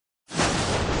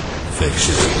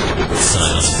fiction,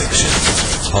 science fiction,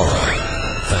 horror,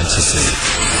 fantasy,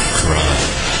 crime,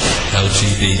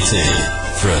 LGBT,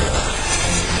 thriller.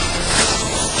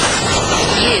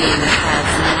 You have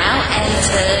now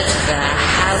entered the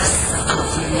House of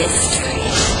Mystery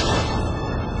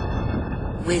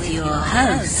with your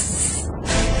hosts,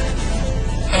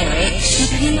 Eric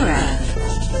Shapiro,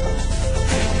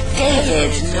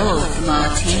 David North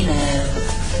Martino,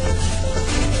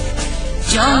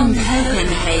 John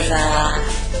Copenhaver,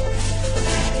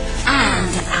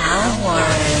 and Al Warren.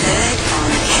 Heard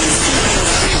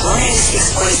on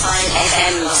NCA 106.5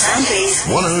 FM Los Angeles,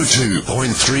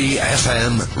 102.3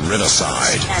 FM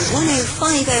Riverside, and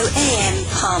 105.0 AM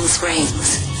Palm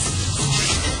Springs.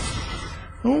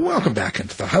 Well, welcome back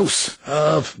into the House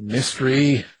of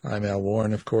Mystery. I'm Al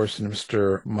Warren, of course, and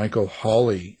Mr. Michael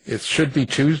Hawley. It should be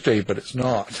Tuesday, but it's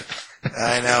not.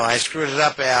 I know. I screwed it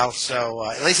up, Al, so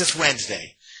at least it's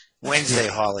Wednesday. Wednesday,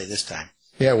 Hawley, this time.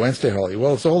 Yeah, Wednesday, Hawley.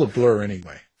 Well, it's all a blur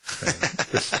anyway.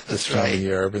 This time of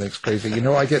year, everything's crazy. You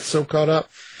know, I get so caught up.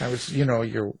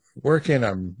 You're working,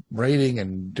 I'm writing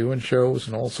and doing shows,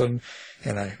 and all of a sudden,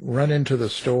 and I run into the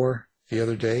store the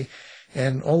other day,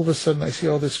 and all of a sudden I see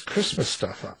all this Christmas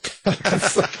stuff up.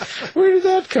 It's like, where did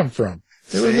that come from?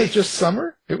 Wasn't it just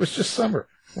summer? It was just summer.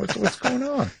 What's going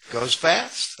on? Goes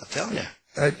fast, I'll tell you.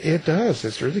 It does.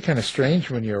 It's really kind of strange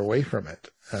when you're away from it.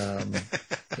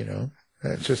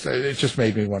 It just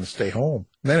made me want to stay home.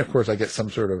 And then, of course, I get some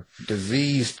sort of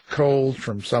diseased cold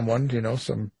from someone,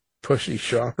 some pushy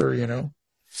shopper,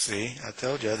 See, I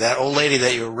told you. That old lady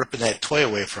that you were ripping that toy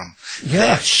away from,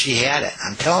 yeah, she had it,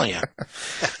 I'm telling you.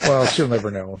 Well, she'll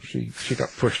never know. She got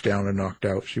pushed down and knocked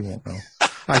out. She won't know.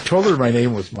 I told her my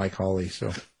name was Mike Hawley,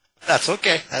 so. That's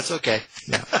okay. That's okay.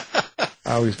 Yeah.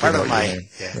 I always part of my your name.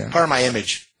 Yeah. Part of my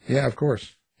image. Yeah, of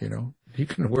course. You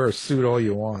can wear a suit all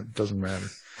you want. It doesn't matter.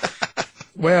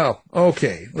 Well,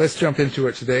 okay. Let's jump into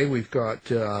it today. We've got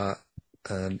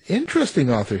an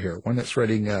interesting author here, one that's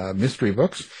writing mystery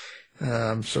books.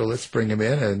 So let's bring him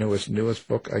in. His newest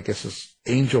book, I guess, is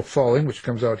Angel Falling, which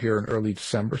comes out here in early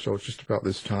December. So it's just about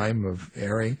this time of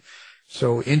airing.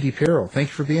 So, Indy Perro, thank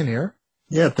you for being here.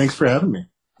 Yeah, thanks for having me.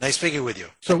 Nice speaking with you.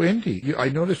 So, Indy, I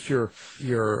noticed your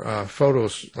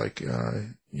photos, like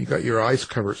you got your eyes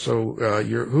covered. So,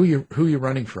 who you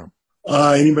running from?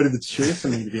 Anybody that's chasing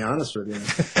me, to be honest with you.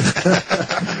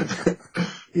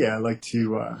 Yeah, I like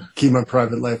to keep my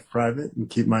private life private and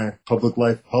keep my public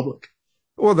life public.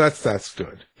 Well, that's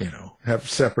good. Have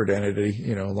separate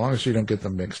entity. As long as you don't get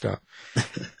them mixed up.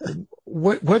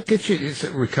 What gets you? Is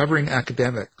it recovering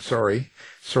academic? Sorry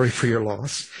for your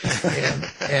loss.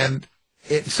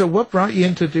 So what brought you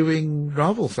into doing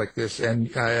novels like this and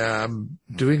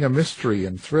doing a mystery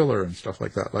and thriller and stuff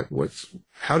like that? Like,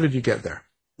 how did you get there?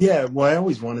 Yeah, well, I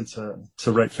always wanted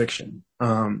to write fiction.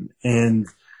 And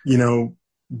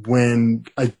when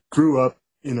I grew up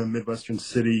in a Midwestern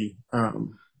city,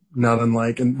 not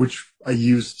unlike, and which I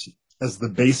used as the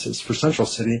basis for Central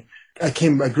City, I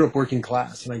grew up working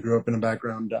class, and I grew up in a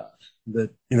background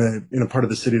that in a part of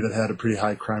the city that had a pretty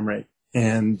high crime rate,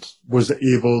 and was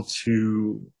able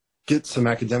to get some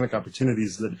academic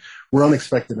opportunities that were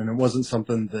unexpected. And it wasn't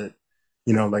something that,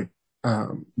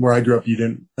 where I grew up, you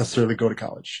didn't necessarily go to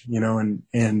college,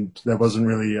 and that wasn't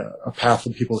really a path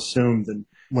that people assumed. And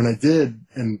when I did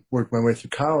and worked my way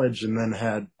through college and then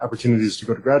had opportunities to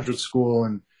go to graduate school,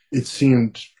 and it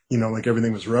seemed, like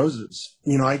everything was roses,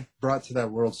 I brought to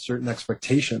that world certain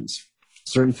expectations,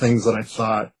 certain things that I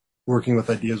thought working with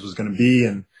ideas was going to be.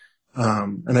 And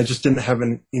I just didn't have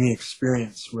any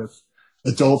experience with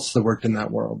adults that worked in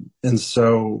that world. And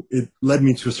so it led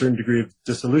me to a certain degree of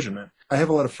disillusionment. I have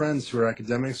a lot of friends who are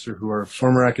academics or who are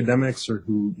former academics or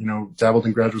who, dabbled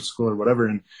in graduate school or whatever.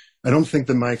 And I don't think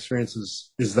that my experience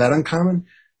is that uncommon.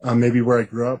 Maybe where I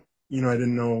grew up, I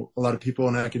didn't know a lot of people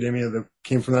in academia that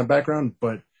came from that background,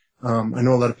 but I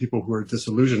know a lot of people who are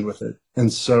disillusioned with it.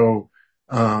 And so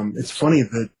it's funny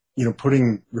that,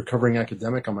 putting recovering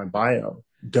academic on my bio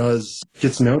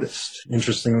gets noticed,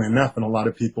 interestingly enough. And a lot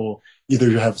of people either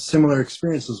have similar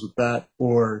experiences with that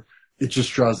or it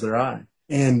just draws their eye.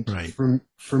 And right.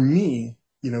 For me,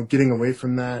 getting away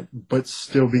from that, but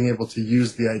still being able to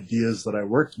use the ideas that I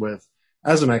worked with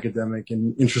as an academic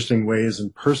in interesting ways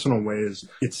and personal ways,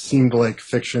 it seemed like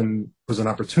fiction was an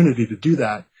opportunity to do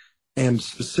that. And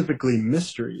specifically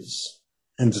mysteries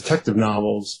and detective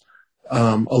novels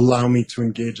allow me to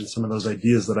engage in some of those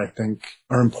ideas that I think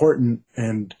are important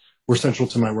and were central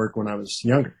to my work when I was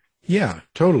younger. Yeah,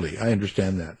 totally. I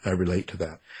understand that. I relate to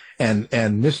that.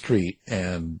 And mystery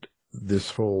and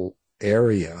this whole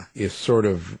area is sort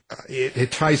of,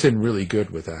 it ties in really good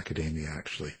with academia,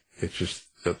 actually. It's just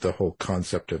the whole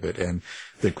concept of it, and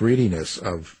the grittiness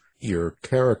of your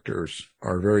characters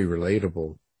are very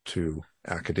relatable to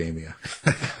academia.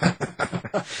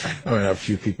 I mean, a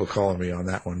few people calling me on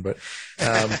that one, but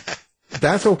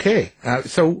that's okay.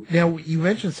 So now you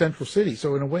mentioned Central City.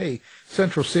 So in a way,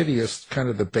 Central City is kind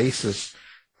of the basis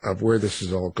of where this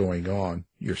is all going on,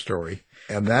 your story.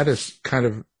 And that is kind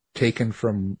of taken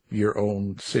from your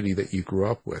own city that you grew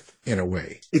up with, in a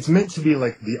way. It's meant to be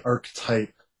like the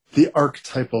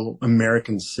archetypal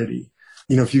American city.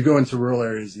 You know, if you go into rural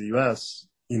areas of the U.S.,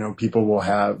 you know, people will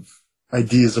have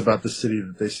ideas about the city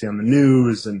that they see on the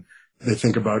news, and they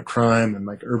think about crime and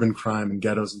like urban crime and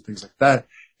ghettos and things like that.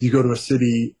 You go to a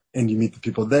city and you meet the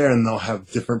people there, and they'll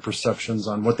have different perceptions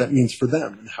on what that means for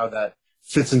them and how that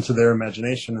fits into their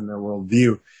imagination and their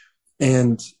worldview.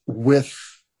 And with,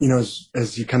 you know,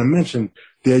 as you kind of mentioned,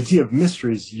 the idea of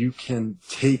mysteries, you can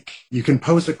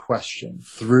pose a question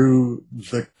through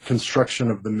the construction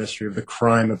of the mystery, of the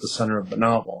crime at the center of the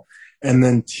novel, and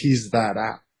then tease that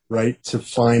out, right? To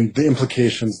find the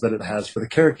implications that it has for the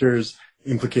characters,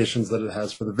 implications that it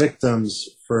has for the victims,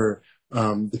 for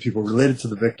the people related to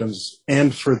the victims,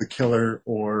 and for the killer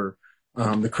or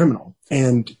the criminal.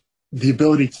 And the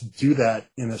ability to do that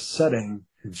in a setting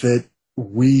that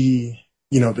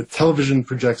that television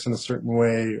projects in a certain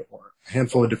way, or a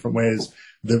handful of different ways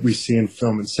that we see in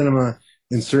film and cinema,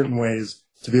 in certain ways,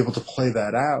 to be able to play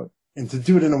that out and to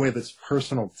do it in a way that's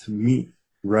personal to me,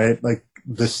 right? Like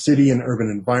the city and urban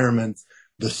environment,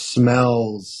 the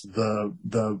smells,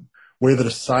 the way that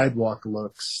a sidewalk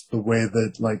looks, the way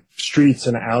that like streets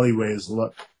and alleyways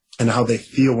look, and how they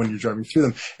feel when you're driving through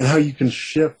them, and how you can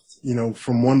shift, you know,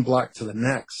 from one block to the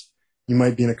next. You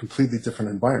might be in a completely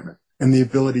different environment. And the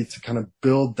ability to kind of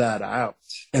build that out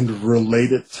and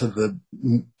relate it to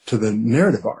the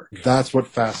narrative arc. That's what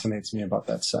fascinates me about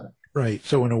that setting. Right.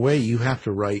 So in a way, you have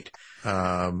to write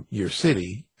your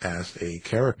city as a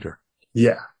character.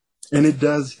 Yeah. And it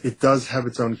does have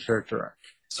its own character arc.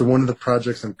 So one of the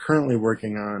projects I'm currently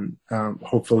working on,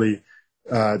 hopefully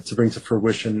to bring to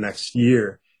fruition next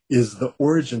year, is the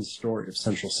origin story of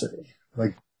Central City.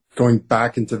 Like going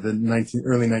back into the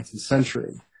early 19th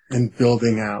century and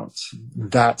building out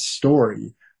that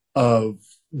story of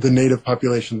the native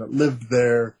population that lived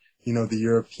there, you know, the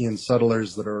European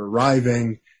settlers that are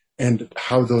arriving, and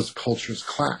how those cultures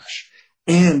clash.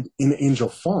 And in Angel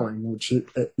Falling, which, you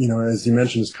know, as you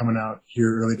mentioned, is coming out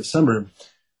here early December,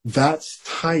 that's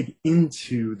tied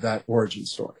into that origin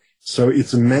story. So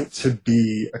it's meant to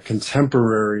be a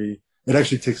contemporary, it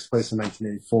actually takes place in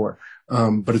 1984,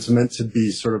 but it's meant to be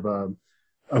sort of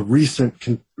a recent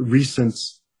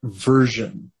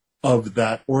version of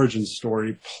that origin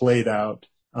story played out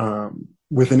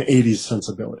with an 80s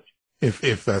sensibility.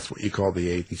 If that's what you call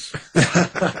the 80s.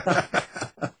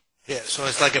 Yeah, so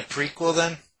it's like a prequel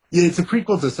then? Yeah, it's a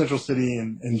prequel to Central City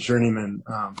and Journeyman,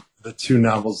 the two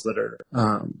novels that are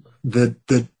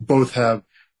that both have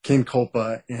Kane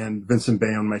Culpa and Vincent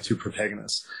Bayonne, my two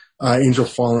protagonists. Angel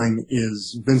Falling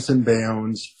is Vincent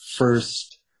Bayonne's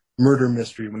first murder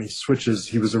mystery when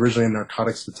he was originally a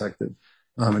narcotics detective,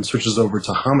 and switches over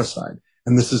to homicide.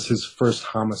 And this is his first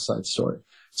homicide story.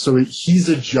 So he's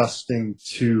adjusting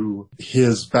to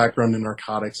his background in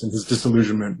narcotics and his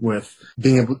disillusionment with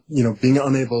being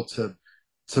unable to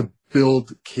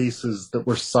build cases that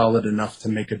were solid enough to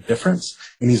make a difference.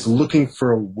 And he's looking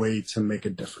for a way to make a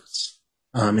difference,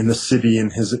 in the city,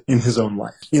 in his own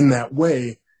life. In that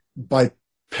way, by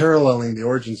paralleling the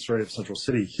origin story of Central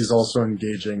City, he's also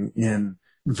engaging in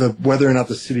whether or not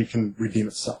the city can redeem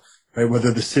itself, right?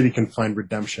 Whether the city can find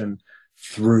redemption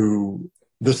through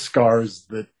the scars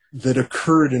that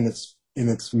occurred in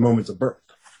its moment of birth.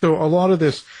 So a lot of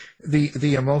this,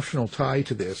 the emotional tie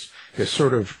to this is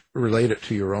sort of related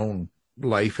to your own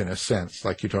life in a sense,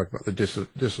 like you talked about the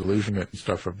disillusionment and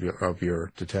stuff of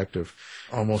your detective,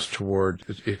 almost toward,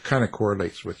 it kind of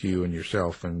correlates with you and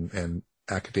yourself and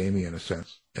academia in a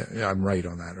sense. I'm right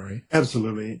on that, right?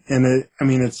 Absolutely. And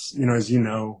it's, as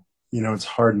it's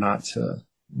hard not to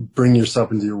bring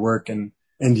yourself into your work, and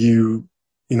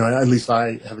at least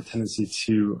I have a tendency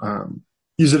to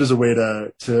use it as a way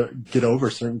to get over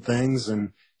certain things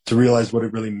and to realize what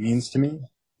it really means to me,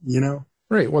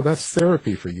 Right. Well, that's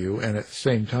therapy for you. And at the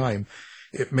same time,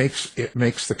 it makes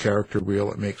the character real.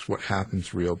 It makes what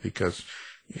happens real because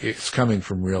it's coming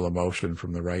from real emotion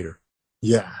from the writer.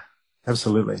 Yeah,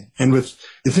 absolutely. And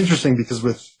it's interesting because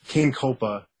with Kane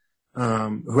Culpa,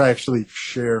 who I actually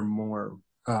share more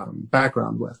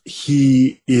background with,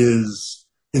 he is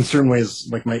in certain ways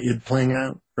like my id playing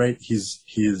out, right? He's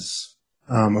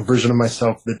a version of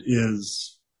myself that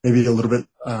is maybe a little bit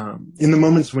in the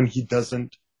moments when he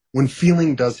doesn't when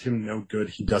feeling does him no good,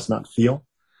 he does not feel,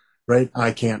 right?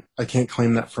 I can't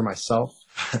claim that for myself,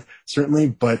 certainly,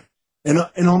 but, and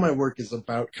all my work is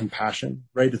about compassion,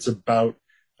 right? It's about,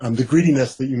 the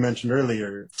greediness that you mentioned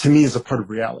earlier, to me, is a part of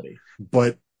reality,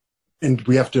 and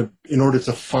we have to, in order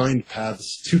to find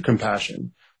paths to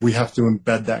compassion, we have to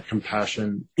embed that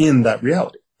compassion in that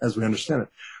reality as we understand it.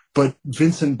 But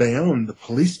Vincent Bayonne, the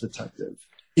police detective,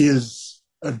 is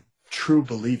a true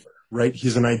believer, right?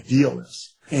 He's an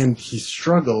idealist, and he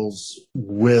struggles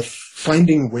with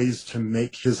finding ways to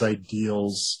make his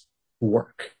ideals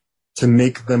work, to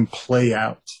make them play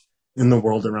out in the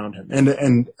world around him.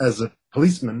 And as a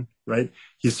policeman, right,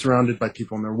 he's surrounded by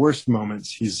people in their worst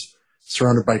moments. He's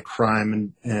surrounded by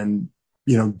crime and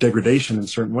degradation in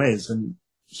certain ways. And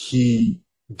he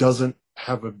doesn't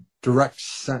have a direct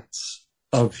sense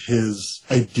of his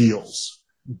ideals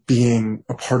being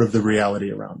a part of the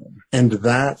reality around him. And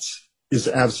that is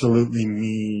absolutely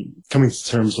me coming to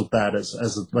terms with that as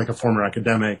like a former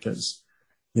academic, as,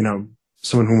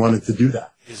 someone who wanted to do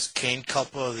that. Is Kane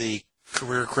Culpa the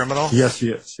career criminal? Yes, he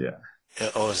is. Yeah.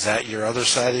 Oh, is that your other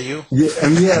side of you? Yeah.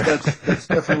 And yeah, that's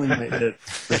definitely made it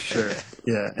for sure.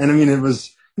 Yeah. And I mean, it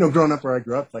was, growing up where I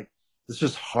grew up, like, it's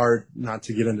just hard not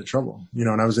to get into trouble,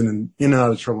 and I was in and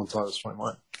out of trouble until I was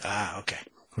 21. Ah, okay.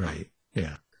 Right.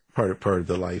 Yeah. Part of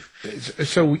the life.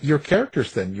 So your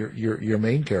characters then, your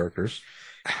main characters,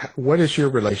 what is your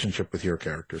relationship with your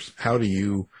characters? How do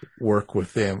you work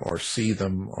with them or see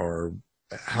them, or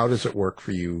how does it work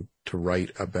for you to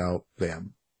write about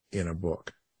them in a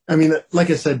book? I mean, like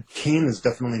I said, Kane is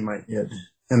definitely my id,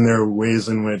 and there are ways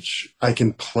in which I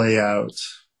can play out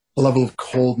a level of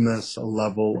coldness, a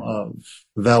level of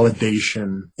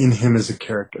validation in him as a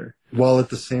character, while at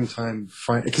the same time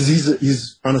because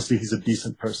he's honestly a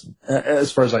decent person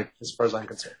as far as I'm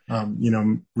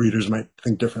concerned. Readers might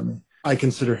think differently. I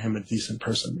consider him a decent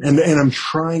person, and I'm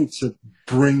trying to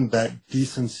bring that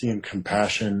decency and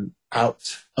compassion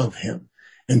out of him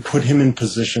and put him in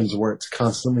positions where it's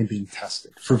constantly being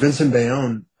tested. For Vincent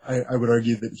Bayonne, I would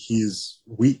argue that he's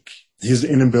weak. His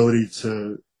inability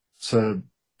to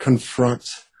confront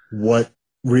what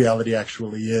reality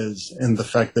actually is, and the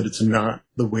fact that it's not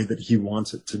the way that he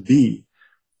wants it to be,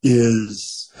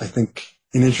 is, I think,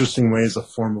 in interesting ways, a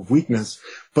form of weakness.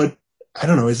 But I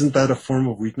don't know, isn't that a form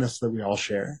of weakness that we all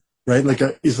share, right? Like,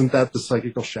 isn't that the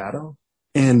psychical shadow?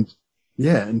 And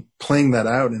yeah, and playing that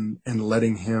out and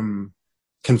letting him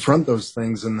confront those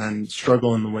things and then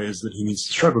struggle in the ways that he needs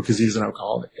to struggle because he's an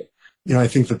alcoholic. I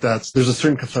think there's a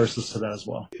certain catharsis to that as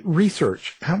well.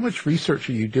 Research. How much research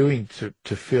are you doing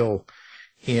to fill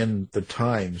in the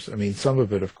times? I mean, some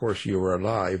of it, of course, you were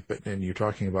alive, but then you're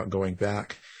talking about going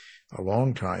back a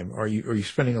long time. Are you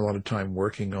spending a lot of time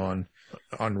working on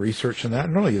research and that?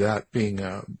 Not only that,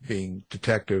 being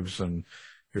detectives, and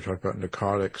you're talking about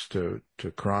narcotics to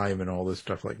crime and all this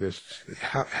stuff like this.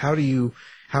 How do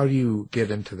you get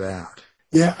into that?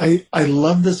 Yeah, I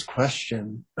love this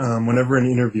question. Whenever an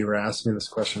interviewer asks me this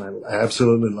question, I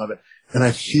absolutely love it. And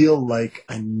I feel like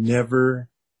I never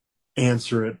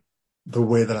answer it the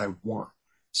way that I want.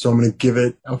 So I'll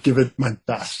give it my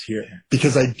best here,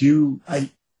 because I do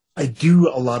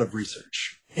a lot of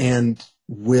research, and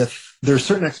there are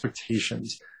certain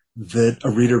expectations that a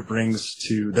reader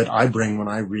that I bring when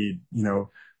I read,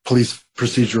 police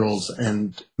procedurals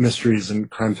and mysteries and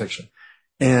crime fiction.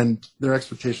 And there are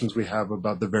expectations we have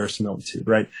about the verisimilitude,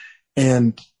 right?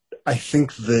 And I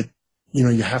think that,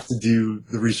 you have to do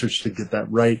the research to get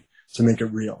that right, to make it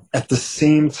real. At the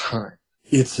same time,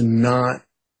 it's not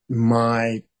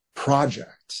my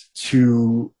project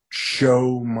to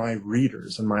show my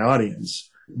readers and my audience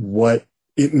what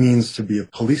it means to be a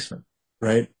policeman,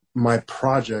 right? My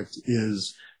project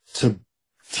is to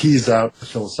tease out the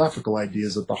philosophical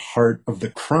ideas at the heart of the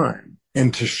crime,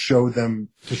 and to show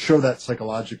that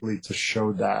psychologically, to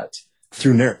show that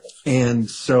through narrative. And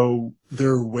so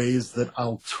there are ways that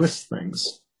I'll twist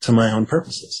things to my own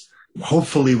purposes,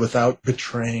 hopefully without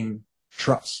betraying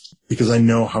trust, because I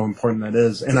know how important that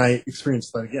is. And I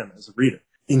experienced that again as a reader.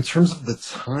 In terms of the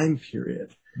time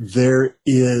period, there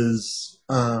is,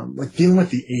 like dealing with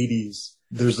the 80s,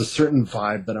 there's a certain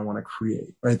vibe that I want to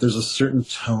create, right? There's a certain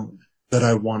tone that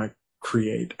I want to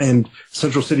create. And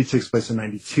Central City takes place in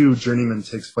 92, Journeyman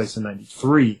takes place in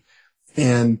 93.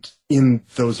 And in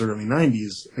those early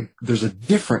 90s, there's a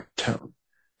different tone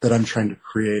that I'm trying to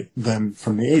create than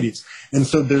from the 80s. And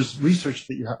so there's research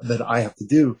that I have to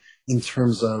do in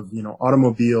terms of,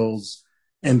 automobiles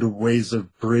and ways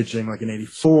of bridging, like in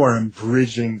 84, I'm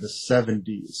bridging the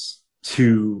 70s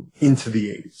into the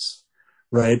 80s,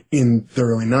 right? In the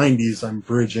early 90s, I'm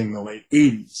bridging the late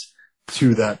 80s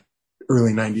to that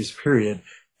early 90s period.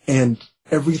 and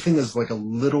everything is like a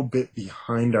little bit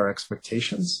behind our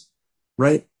expectations,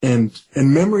 right? And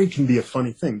memory can be a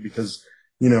funny thing because,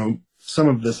 some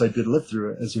of this I did live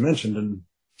through it, as you mentioned,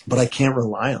 but I can't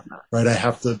rely on that, right? I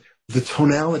have to, the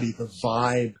tonality, the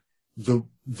vibe, the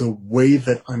way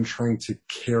that I'm trying to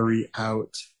carry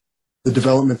out the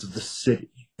development of the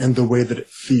city and the way that it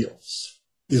feels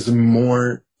is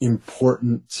more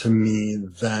important to me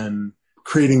than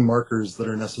creating markers that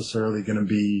are necessarily going to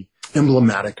be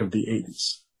emblematic of the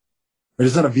 80s. But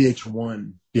it's not a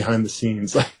VH1 behind the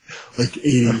scenes like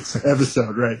 80s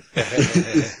episode, right?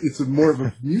 It's more of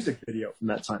a music video from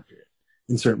that time period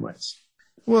in certain ways.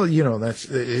 Well,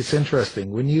 it's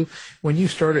interesting when you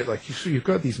started, like you've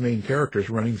got these main characters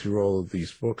running through all of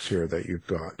these books here that you've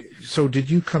got. So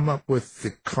did you come up with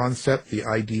the concept, the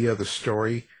idea, the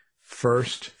story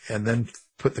first, and then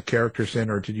put the characters in,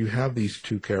 or did you have these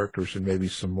two characters and maybe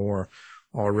some more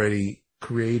already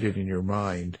created in your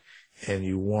mind, and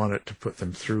you wanted to put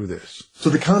them through this? So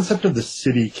the concept of the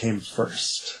city came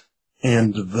first,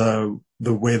 and the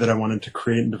way that I wanted to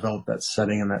create and develop that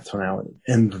setting and that tonality.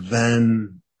 And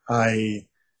then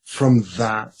from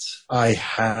that, I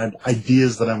had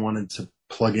ideas that I wanted to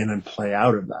plug in and play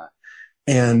out of that.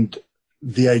 And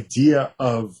the idea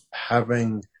of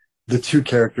having the two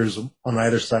characters on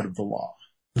either side of the law,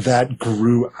 that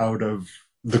grew out of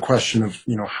the question of,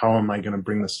 how am I going to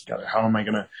bring this together? How am I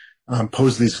going to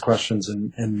pose these questions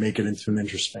and make it into an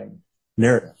interesting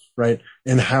narrative, right?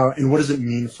 And what does it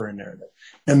mean for a narrative?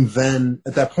 And then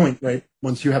at that point, right,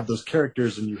 once you have those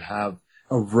characters and you have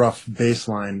a rough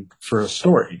baseline for a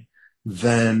story,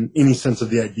 then any sense of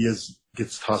the ideas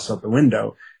gets tossed out the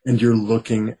window and you're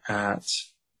looking at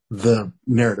the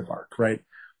narrative arc, right?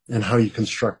 And how you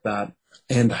construct that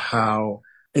and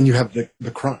you have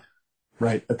the crime,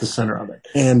 right, at the center of it.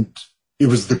 And it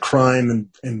was the crime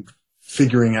and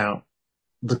figuring out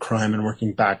the crime and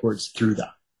working backwards through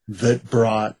that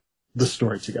brought the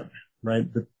story together, right?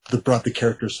 That brought the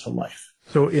characters to life.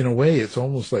 So in a way, it's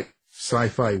almost like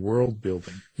sci-fi world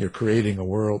building. You're creating a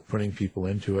world, putting people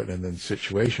into it, and then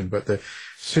situation. But the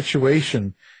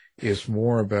situation is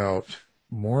more about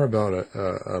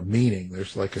a meaning.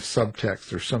 There's like a subtext.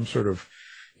 There's some sort of,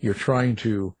 you're trying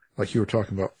to, like you were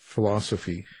talking about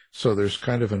philosophy. So there's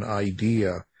kind of an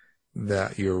idea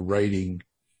that you're writing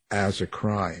as a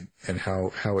crime and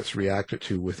how it's reacted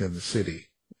to within the city.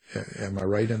 Am I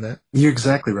right in that? You're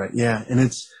exactly right. Yeah. And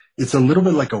it's a little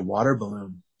bit like a water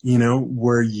balloon,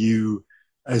 where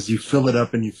as you fill it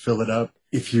up and you fill it up,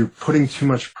 if you're putting too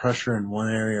much pressure in one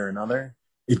area or another,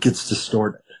 it gets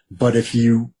distorted. But if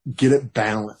you get it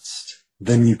balanced,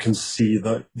 then you can see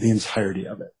the entirety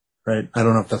of it, right? I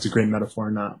don't know if that's a great metaphor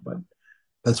or not, but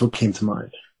that's what came to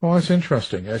mind. Well, that's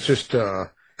interesting. It's just,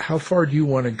 how far do you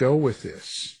want to go with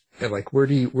this? And like, where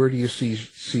do you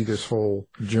see this whole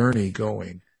journey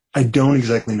going? I don't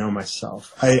exactly know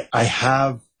myself. I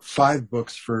have 5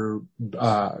 books for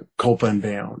Culpa and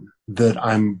Bayonne that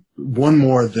one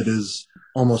more that is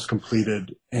almost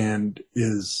completed and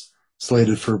is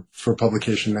slated for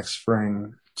publication next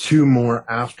spring. 2 more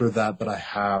after that I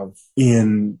have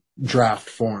in draft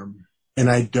form. And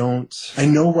I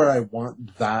know where I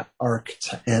want that arc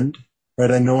to end, right?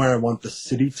 I know where I want the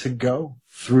city to go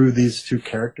through these 2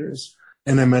 characters.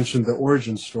 And I mentioned the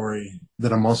origin story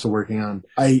that I'm also working on.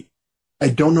 I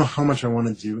don't know how much I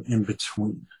want to do in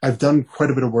between. I've done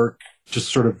quite a bit of work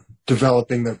just sort of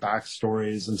developing their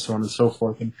backstories and so on and so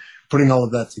forth and putting all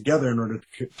of that together in order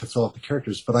to fill out the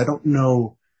characters. But I don't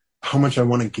know how much I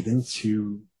want to get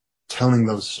into telling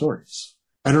those stories.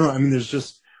 I don't know. I mean,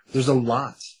 there's a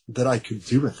lot that I could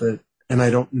do with it, and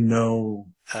I don't know.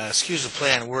 Excuse the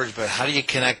play on words, but how do you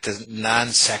connect the non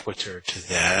sequitur to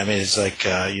that? I mean, it's like,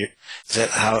 is that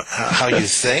how you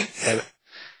think?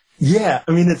 Yeah,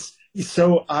 I mean,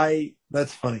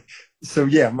 that's funny. So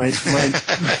yeah, my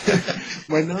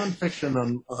my nonfiction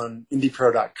on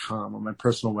indypro.com, on my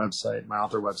personal website, my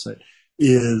author website,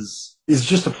 is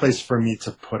just a place for me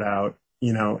to put out,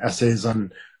 essays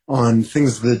on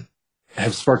things that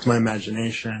have sparked my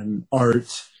imagination,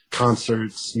 art,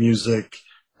 concerts, music,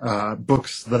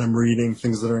 books that I'm reading,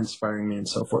 things that are inspiring me, and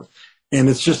so forth. And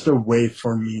it's just a way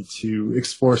for me to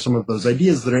explore some of those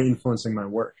ideas that are influencing my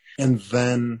work. And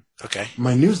then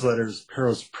my newsletter is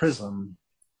Perro's Prism.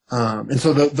 And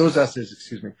so those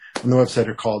essays, on the website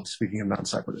are called, speaking of non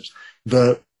sequiturs,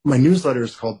 my newsletter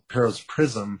is called Perro's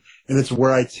Prism, and it's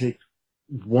where I take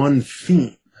one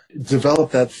theme,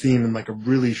 develop that theme in like a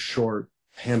really short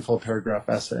handful paragraph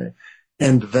essay,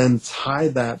 and then tie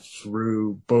that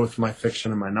through both my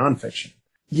fiction and my nonfiction.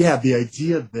 Yeah, the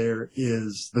idea there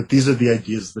is that these are the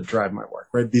ideas that drive my work,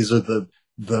 right? These are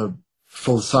the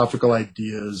philosophical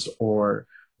ideas or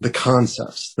the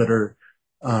concepts that are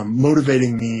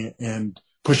motivating me and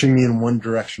pushing me in one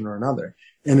direction or another.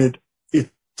 And it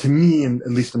to me, and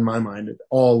at least in my mind, it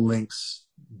all links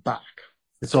back.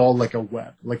 It's all like a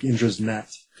web, like Indra's net,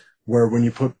 where when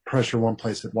you put pressure one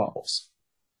place, it wobbles.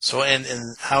 So, in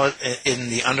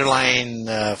the underlying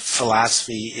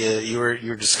philosophy, you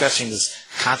were discussing this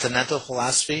continental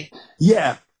philosophy.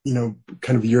 Yeah,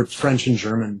 kind of your French and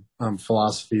German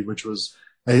philosophy, which was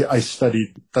I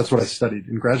studied. That's what I studied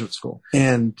in graduate school.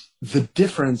 And the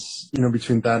difference,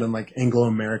 between that and like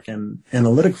Anglo-American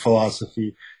analytic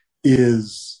philosophy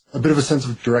is a bit of a sense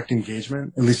of direct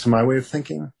engagement, at least in my way of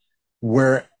thinking,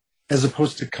 where as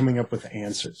opposed to coming up with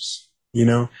answers,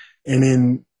 and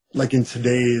in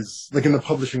today's, like in the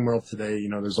publishing world today,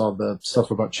 there's all the stuff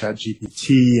about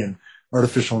ChatGPT and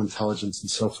artificial intelligence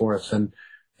and so forth. And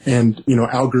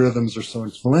algorithms are so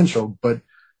influential, but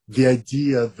the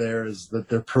idea there is that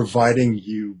they're providing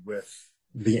you with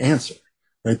the answer,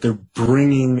 right? They're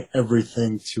bringing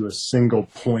everything to a single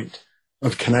point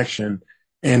of connection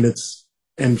and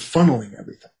funneling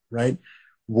everything, right?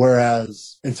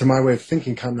 Whereas, and to my way of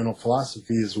thinking, continental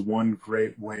philosophy is one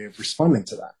great way of responding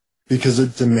to that because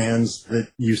it demands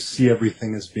that you see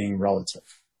everything as being relative,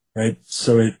 right?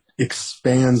 So it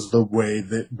expands the way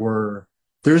that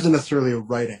there isn't necessarily a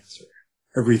right answer.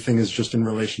 Everything is just in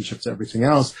relationship to everything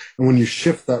else. And when you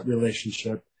shift that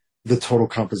relationship, the total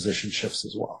composition shifts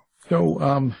as well.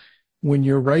 So, when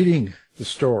you're writing the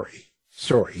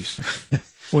stories,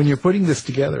 when you're putting this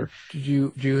together,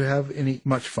 do you have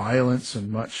much violence and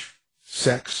much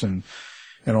sex and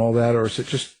all that, or is it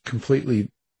just completely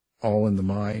all in the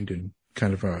mind and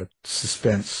kind of a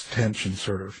suspense, tension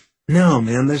sort of? No,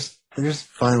 man, there's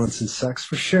violence and sex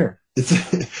for sure.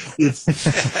 It's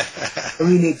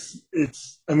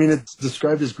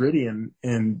described as gritty and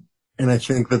I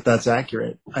think that that's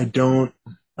accurate. I don't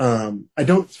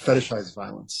fetishize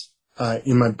violence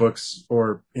in my books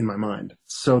or in my mind.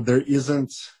 So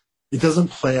it doesn't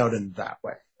play out in that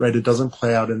way, right? It doesn't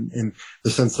play out in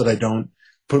the sense that I don't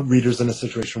put readers in a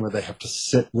situation where they have to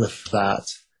sit with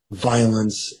that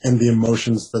violence and the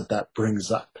emotions that brings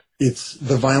up.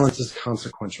 The violence is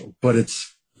consequential, but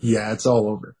it's all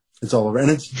over. It's all over. And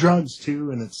it's drugs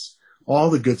too, and it's all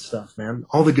the good stuff, man.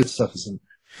 All the good stuff is in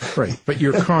there. Right. But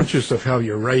you're conscious of how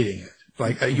you're writing it.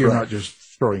 Like, you're not just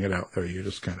throwing it out there. You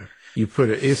just kind of, you put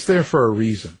it's there for a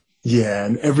reason. Yeah,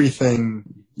 and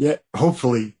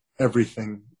hopefully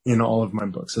everything in all of my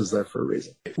books is there for a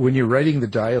reason. When you're writing the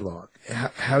dialogue,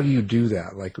 how do you do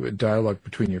that? Like dialogue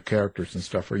between your characters and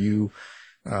stuff. Do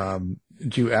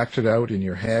you act it out in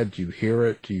your head? Do you hear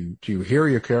it? Do you hear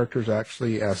your characters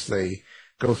actually as they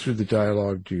go through the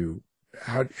dialogue?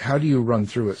 How do you run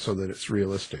through it so that it's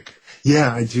realistic?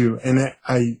 Yeah, I do. And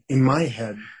in my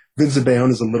head, Vincent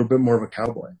Bayonne is a little bit more of a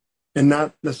cowboy, and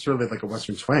not necessarily like a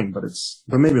Western twang, but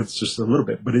maybe it's just a little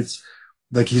bit, but it's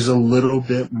like he's a little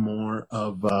bit more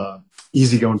of a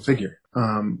easygoing figure.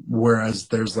 Whereas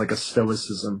there's like a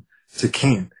stoicism to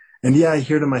Cain. And yeah, I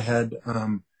hear it in my head.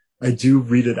 I do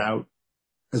read it out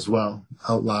as well,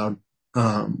 out loud,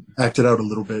 act it out a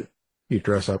little bit. You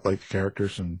dress up like the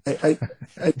characters and I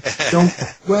don't,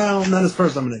 well, not as far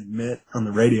as I'm going to admit on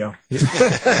the radio.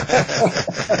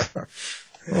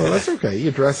 Well, that's okay.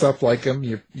 You dress up like them.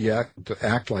 You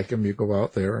act like them. You go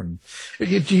out there and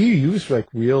do you use like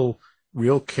real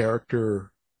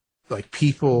character, like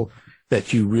people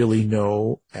that you really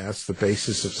know as the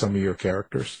basis of some of your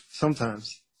characters?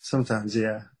 Sometimes,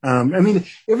 yeah.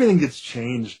 Everything gets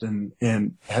changed and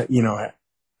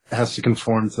has to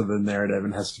conform to the narrative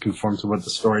and has to conform to what the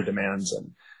story demands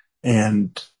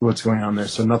and what's going on there.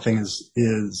 So nothing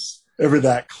is ever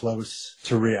that close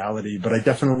to reality, but I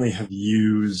definitely have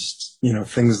used,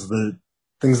 things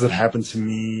that happened to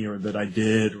me or that I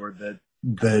did or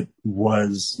that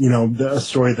was, a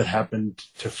story that happened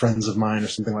to friends of mine or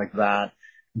something like that,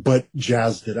 but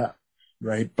jazzed it up,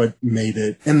 right? But made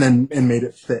it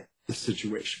fit the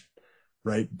situation,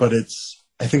 right? But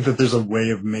I think that there's a way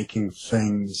of making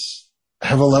things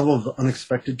have a level of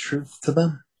unexpected truth to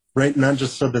them, right? Not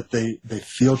just so that they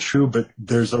feel true, but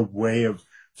there's a way of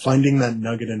finding that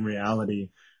nugget in reality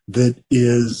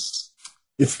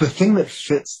it's the thing that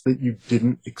fits that you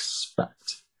didn't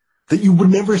expect, that you would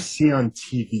never see on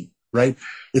TV, right?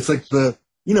 It's like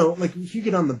like if you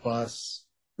get on the bus,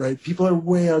 right? People are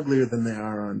way uglier than they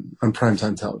are on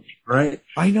primetime television, right?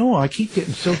 I know. I keep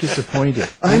getting so disappointed.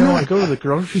 I know. I go to the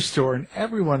grocery store and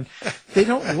they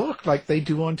don't look like they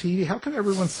do on TV. How come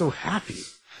everyone's so happy?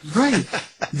 Right.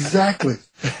 Exactly.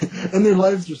 And their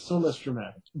lives are so less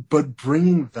dramatic. But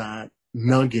bringing that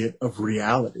nugget of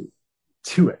reality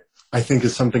to it, I think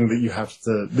is something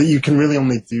that you can really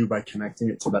only do by connecting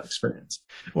it to that experience.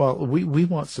 Well, we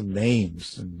want some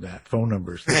names and that phone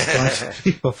numbers, of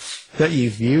people that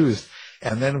you've used,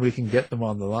 and then we can get them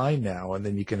on the line now, and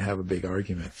then you can have a big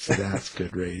argument. So that's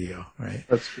good radio, right?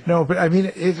 That's good. No, but I mean,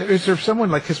 is there someone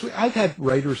like, because I've had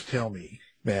writers tell me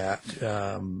that,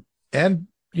 and,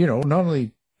 you know, not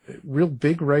only real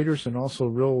big writers and also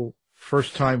real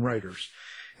first-time writers,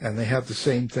 and they have the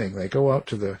same thing. They go out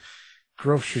to the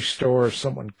grocery store,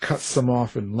 someone cuts them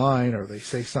off in line, or they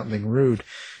say something rude,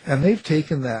 and they've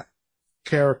taken that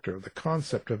character, the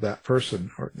concept of that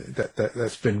person, or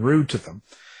that's been rude to them,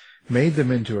 made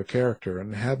them into a character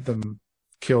and had them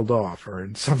killed off or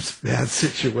in some bad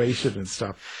situation and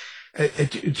stuff.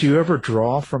 Do you ever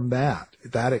draw from that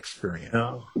experience?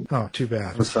 No. Oh, too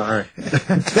bad. I'm sorry.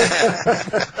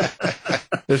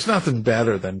 There's nothing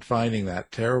better than finding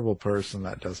that terrible person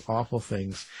that does awful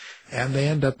things, and they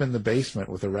end up in the basement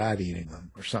with a rat eating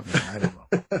them or something. I don't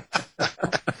know.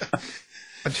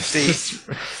 Just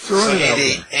throwing it out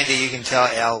there. Andy, you can tell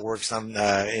Al works on,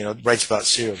 writes about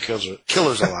serial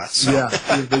killers a lot. So. Yeah,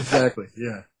 exactly.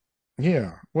 Yeah.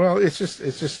 Yeah. Well,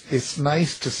 it's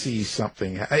nice to see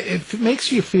something. It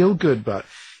makes you feel good, but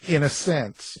in a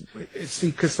sense,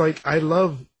 see, because like I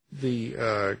love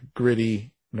the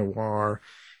gritty noir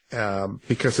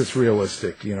because it's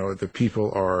realistic. You know, the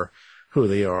people are who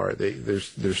they are.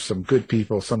 There's some good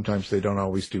people. Sometimes they don't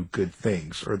always do good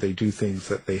things, or they do things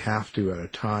that they have to at a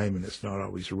time, and it's not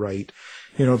always right.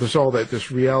 You know, there's all that.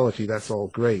 This reality. That's all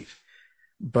great.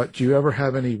 But do you ever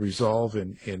have any resolve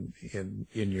in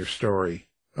your story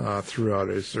throughout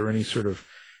it? Is there any sort of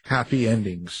happy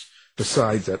endings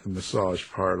besides at the massage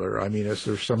parlor? I mean, is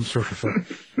there some sort of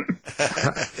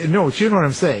a... No, do you know what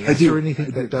I'm saying? Is there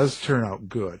anything that does turn out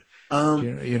good?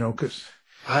 Because...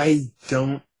 I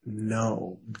don't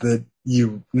know that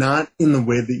not in the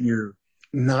way that you're,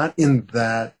 not in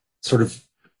that sort of...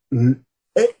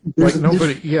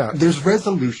 There's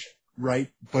resolution,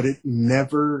 right? But it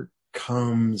never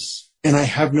comes, and I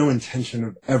have no intention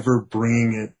of ever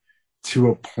bringing it to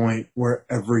a point where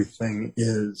everything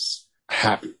is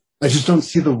happy. I just don't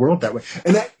see the world that way.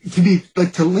 And that,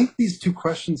 to link these two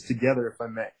questions together, if I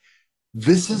may,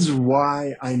 this is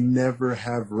why I never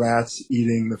have rats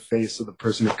eating the face of the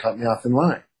person who cut me off in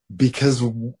line, because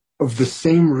of the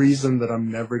same reason that I'm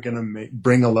never going to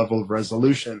bring a level of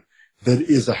resolution that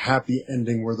is a happy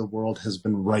ending where the world has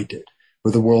been righted,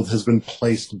 where the world has been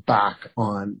placed back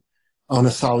on a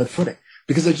solid footing,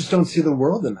 because I just don't see the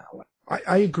world in that way.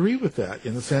 I agree with that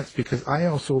in the sense, because I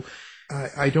also,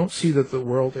 I don't see that the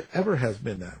world ever has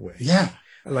been that way. Yeah.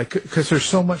 Like, because there's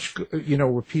so much,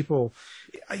 where people,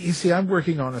 you see, I'm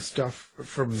working on a stuff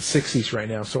from the 60s right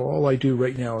now. So all I do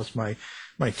right now is my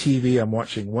TV, I'm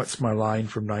watching What's My Line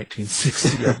from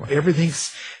 1960. Everything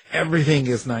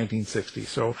is 1960.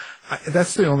 So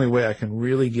that's the only way I can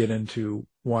really get into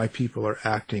why people are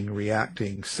acting,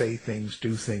 reacting, say things,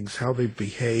 do things, how they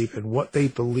behave, and what they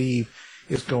believe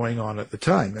is going on at the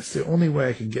time. That's the only way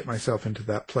I can get myself into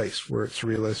that place where it's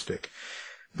realistic.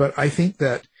 But I think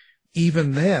that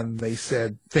even then they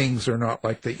said things are not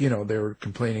like that. They were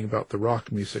complaining about the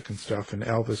rock music and stuff and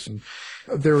Elvis, and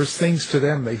there was things to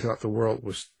them. They thought the world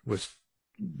was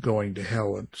going to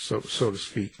hell, and so to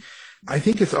speak. I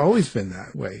think it's always been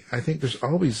that way. I think there's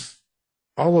always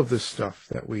all of this stuff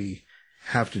that we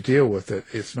have to deal with.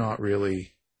 It's not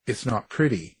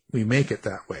pretty. We make it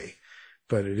that way,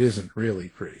 but it isn't really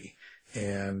pretty.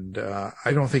 And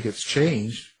I don't think it's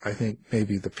changed. I think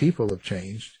maybe the people have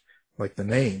changed, like the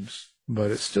names,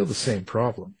 but it's still the same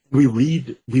problem. We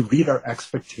read our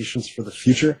expectations for the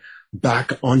future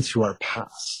back onto our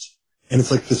past. And it's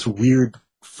like this weird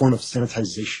form of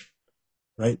sanitization,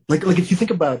 right? Like if you think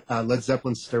about Led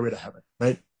Zeppelin's Stairway to Heaven,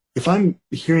 right? If I'm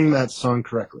hearing that song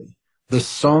correctly, the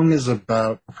song is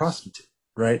about a prostitute,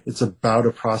 right? It's about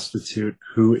a prostitute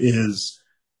who is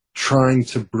trying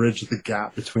to bridge the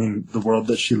gap between the world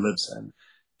that she lives in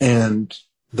and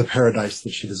the paradise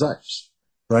that she desires,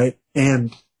 right?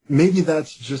 And maybe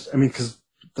that's just, because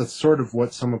that's sort of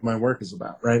what some of my work is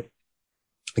about, right?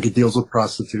 Like it deals with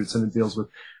prostitutes and it deals with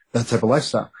that type of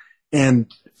lifestyle. And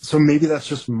so maybe that's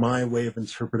just my way of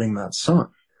interpreting that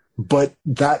song. But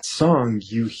that song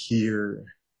you hear,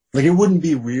 like it wouldn't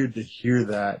be weird to hear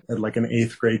that at like an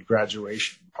 8th grade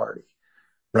graduation party,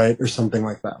 right? Or something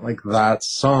like that. Like that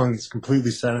song is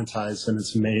completely sanitized and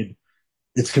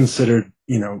it's considered,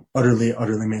 utterly,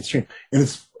 utterly mainstream. And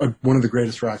it's one of the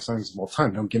greatest rock songs of all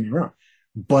time, don't get me wrong.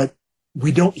 But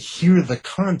we don't hear the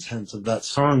content of that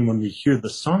song when we hear the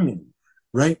song anymore,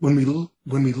 right? When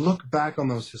we look back on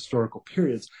those historical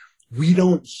periods, we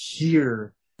don't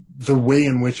hear the way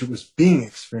in which it was being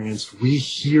experienced, we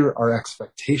hear our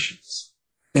expectations.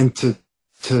 And to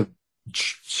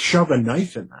shove a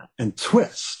knife in that and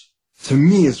twist, to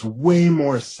me, is way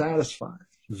more satisfying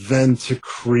than to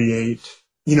create,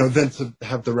 than to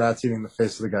have the rats eating the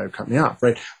face of the guy who cut me off,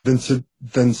 right?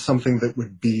 Than something that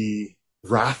would be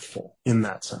wrathful in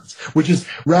that sense, which is,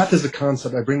 wrath is a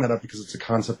concept. I bring that up because it's a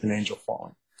concept in Angel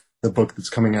Falling, the book that's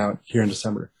coming out here in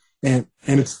December. And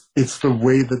it's the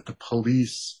way that the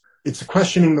police, it's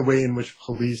questioning the way in which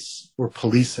police or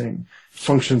policing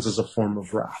functions as a form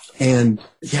of wrath. And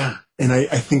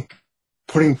I think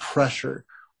putting pressure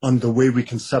on the way we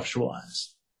conceptualize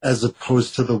as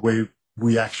opposed to the way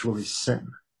we actually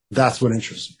sin. That's what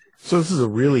interests me. So this is a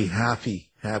really happy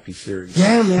series.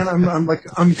 Yeah, man.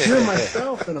 I'm hearing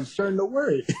myself and I'm starting to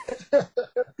worry.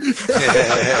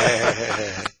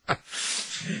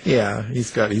 Yeah,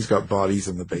 he's got bodies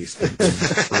in the basement.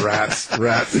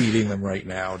 rats eating them right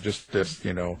now. Just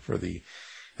for the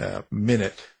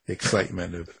minute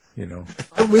excitement of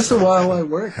I whistle while I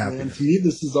work, happiness. Man. To me,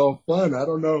 this is all fun. I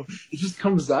don't know. It just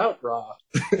comes out raw.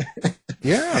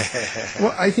 Yeah.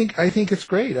 Well, I think it's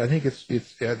great. I think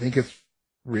it's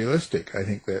realistic. I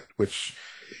think that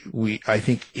I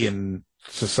think in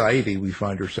society we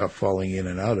find ourselves falling in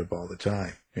and out of all the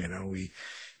time.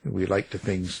 We like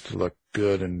things to look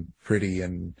good and pretty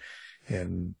and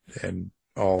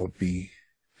all be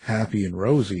happy and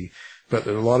rosy, but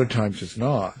a lot of times it's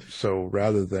not. So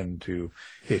rather than to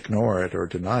ignore it or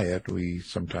deny it, we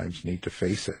sometimes need to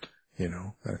face it,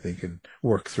 I think, and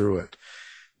work through it.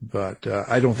 But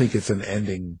I don't think it's an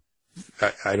ending.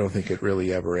 I don't think it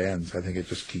really ever ends. I think it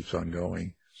just keeps on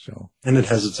going. So, and it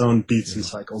has its own beats and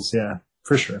cycles. Yeah,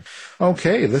 for sure.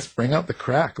 Okay, let's bring out the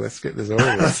crack. Let's get this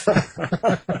over with.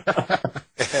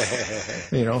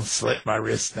 Slit my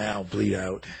wrist now, bleed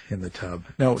out in the tub.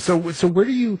 No, so where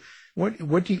do you,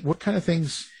 what kind of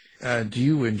things do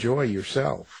you enjoy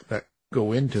yourself that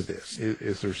go into this?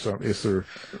 Is there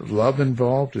love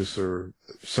involved? Is there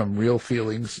some real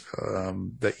feelings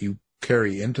that you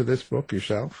carry into this book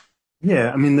yourself?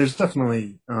 Yeah, I mean, there's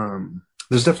definitely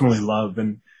love,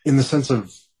 and in the sense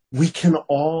of we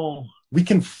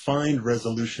can find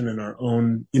resolution in our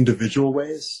own individual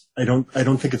ways. I don't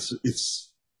think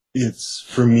it's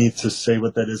for me to say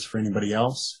what that is for anybody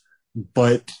else,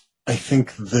 but I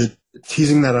think that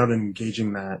teasing that out and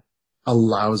engaging that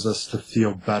allows us to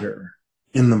feel better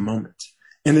in the moment.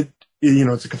 And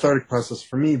it's a cathartic process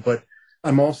for me, but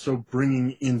I'm also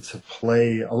bringing into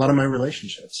play a lot of my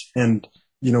relationships. And,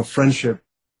 friendship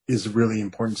is really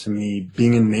important to me.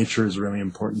 Being in nature is really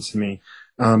important to me.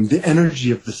 The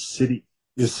energy of the city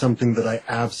is something that I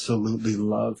absolutely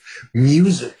love.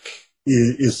 Music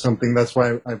is something, that's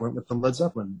why I went with the Led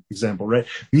Zeppelin example, right?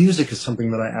 Music is something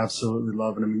that I absolutely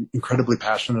love and I'm incredibly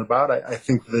passionate about. I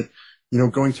think that,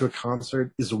 going to a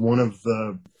concert is one of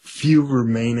the few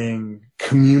remaining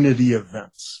community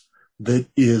events that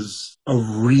is a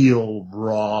real,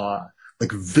 raw,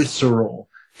 visceral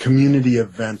community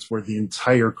event where the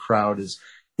entire crowd is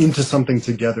into something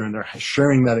together and they're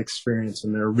sharing that experience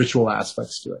and there are ritual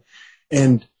aspects to it.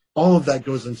 And all of that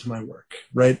goes into my work,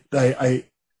 right? I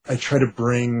try to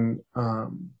bring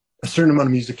a certain amount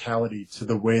of musicality to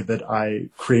the way that I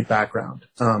create background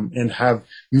and have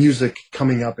music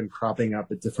coming up and cropping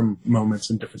up at different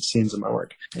moments and different scenes in my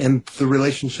work. And the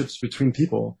relationships between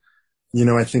people,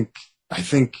 I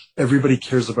think everybody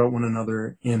cares about one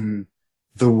another in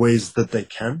the ways that they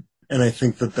can. And I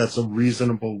think that that's a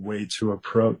reasonable way to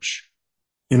approach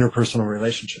interpersonal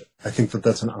relationship. I think that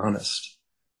that's an honest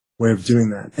way of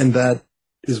doing that. And that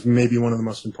is maybe one of the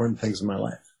most important things in my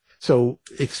life. So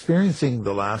experiencing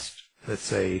the last, let's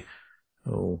say, I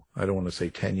don't want to say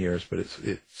 10 years, but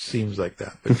it seems like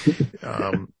that. But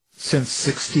since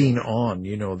 16 on,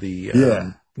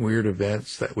 the weird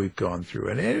events that we've gone through.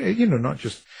 And not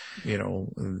just,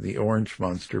 the orange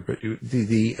monster, but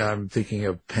I'm thinking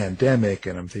of pandemic,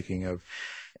 and I'm thinking of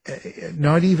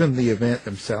not even the event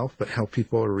themselves, but how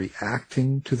people are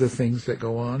reacting to the things that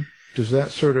go on. Does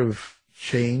that sort of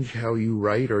change how you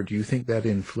write, or do you think that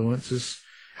influences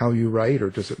how you write, or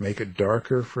does it make it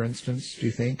darker, for instance, do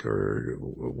you think? Or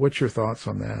what's your thoughts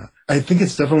on that? I think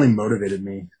it's definitely motivated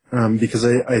me because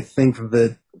I think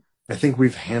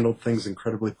we've handled things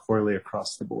incredibly poorly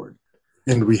across the board.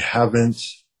 And we haven't,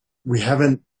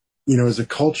 as a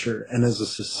culture and as a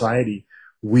society,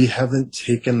 we haven't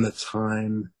taken the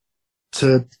time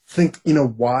to think,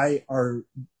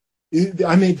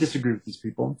 I may disagree with these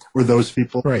people or those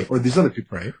people or these other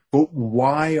people, but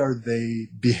why are they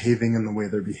behaving in the way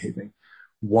they're behaving?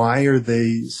 Why are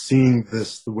they seeing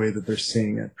this the way that they're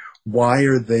seeing it? Why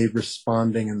are they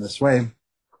responding in this way?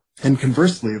 And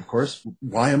conversely, of course,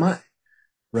 why am I?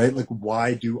 Right? Like,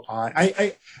 why do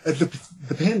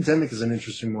the pandemic is an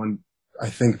interesting one, I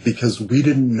think, because we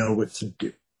didn't know what to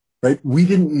do, right? We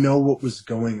didn't know what was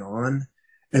going on,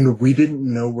 and we didn't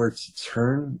know where to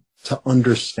turn to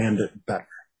understand it better.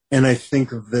 And I think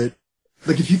that,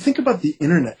 like, if you think about the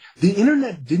internet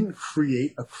didn't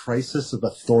create a crisis of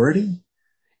authority.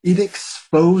 It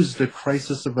exposed a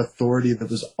crisis of authority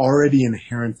that was already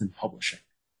inherent in publishing,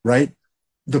 right?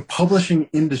 The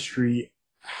publishing industry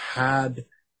had,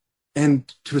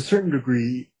 and to a certain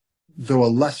degree, though a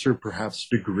lesser perhaps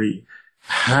degree,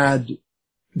 had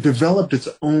developed its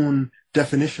own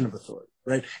definition of authority,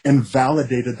 right? And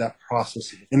validated that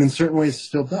process. And in certain ways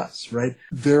still does, right?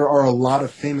 There are a lot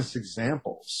of famous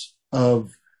examples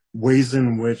of ways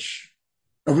in which,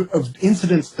 of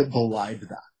incidents that belied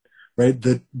that, right?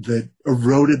 That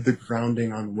eroded the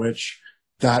grounding on which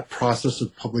that process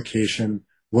of publication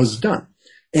was done.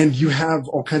 And you have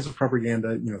all kinds of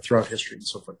propaganda, throughout history and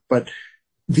so forth. But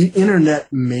the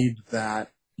internet made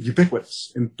that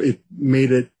ubiquitous, and it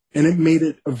made it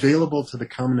available to the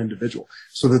common individual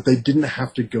so that they didn't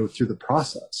have to go through the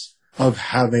process of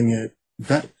having it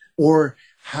vetted or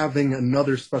having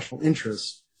another special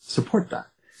interest support that.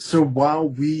 So while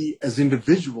we as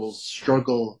individuals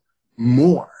struggle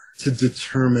more to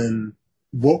determine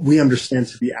what we understand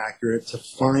to be accurate, to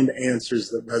find answers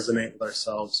that resonate with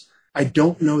ourselves, I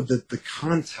don't know that the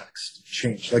context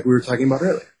changed, like we were talking about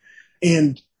earlier.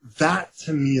 And that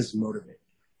to me is motivating.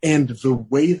 And the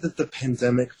way that the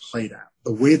pandemic played out,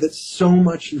 the way that so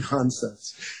much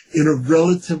nonsense in a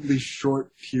relatively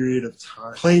short period of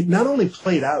time not only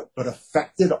played out, but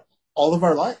affected all of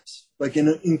our lives, like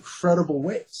in incredible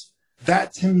ways.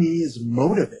 That to me is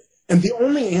motivating. And the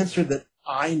only answer that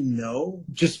I know,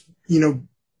 just,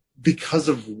 because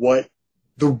of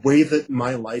the way that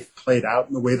my life played out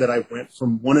and the way that I went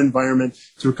from one environment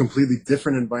to a completely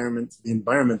different environment to the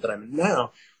environment that I'm in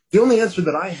now, the only answer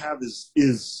that I have is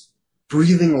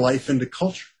breathing life into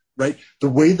culture, right? The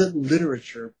way that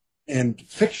literature and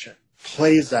fiction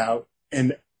plays out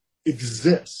and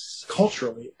exists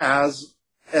culturally as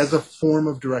a form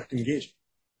of direct engagement.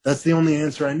 That's the only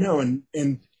answer I know, and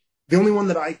the only one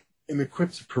that I am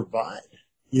equipped to provide,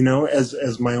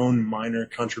 as my own minor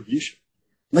contribution.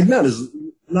 Like not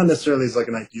necessarily as like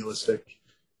an idealistic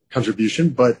contribution,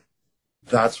 but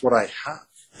that's what I have,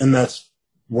 and that's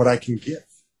what I can give.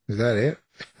 Is that it?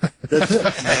 That's it.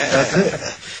 That's it.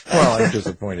 Well, I'm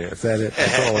disappointed. Is that it?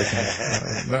 That's all I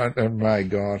can. My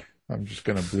God, I'm just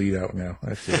going to bleed out now.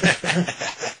 That's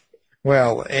it.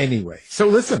 Well, anyway, so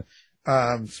listen.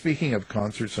 Speaking of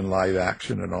concerts and live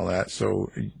action and all that,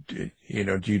 so do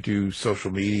you do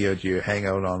social media? Do you hang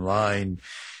out online?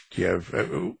 Do you have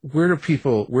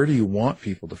where do you want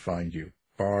people to find you?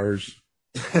 Bars,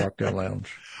 cocktail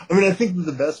lounge? I think that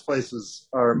the best places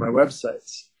are my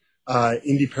websites.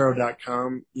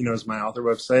 IndyPerro.com, is my author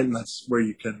website, and that's where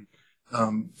you can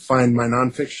find my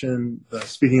nonfiction, the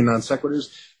Speaking of Non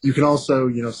Sequiturs. You can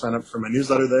also, sign up for my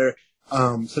newsletter there.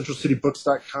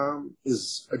 CentralCityBooks.com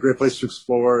is a great place to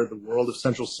explore the world of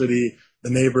Central City, the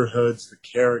neighborhoods, the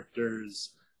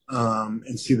characters,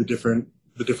 and see the different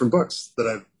books that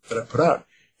I've put out.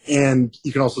 And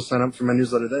you can also sign up for my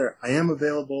newsletter there. I am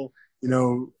available,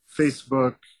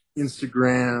 Facebook,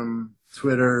 Instagram,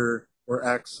 Twitter, or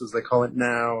X as they call it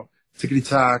now,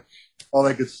 TikTok, all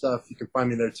that good stuff. You can find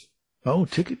me there too. Oh,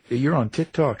 you're on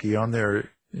TikTok. Are you on there,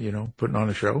 putting on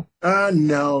a show?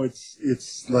 No,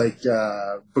 it's like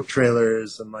book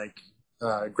trailers and like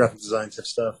graphic design type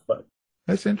stuff, but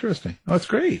that's interesting. Oh, it's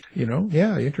great.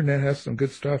 The internet has some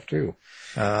good stuff too.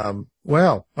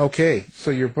 Well, okay.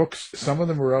 So your books, some of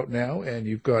them are out now, and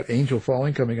you've got Angel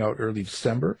Falling coming out early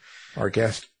December. Our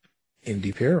guest,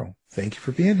 Indy Perro. Thank you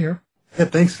for being here. Yeah,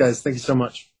 thanks guys. Thank you so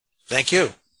much. Thank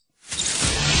you.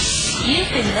 You've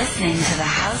been listening to the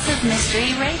House of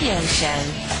Mystery radio show.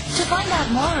 To find out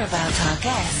more about our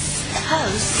guests,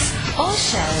 hosts, or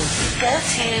shows, go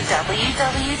to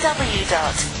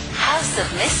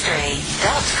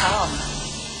www.houseofmystery.com.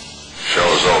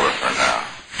 Show's over for now.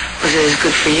 Was it as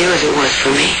good for you as it was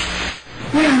for me?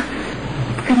 Yeah.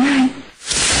 Good night.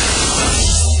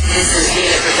 This has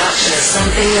been a production of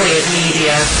Something Weird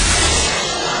Media.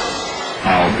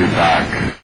 I'll be back.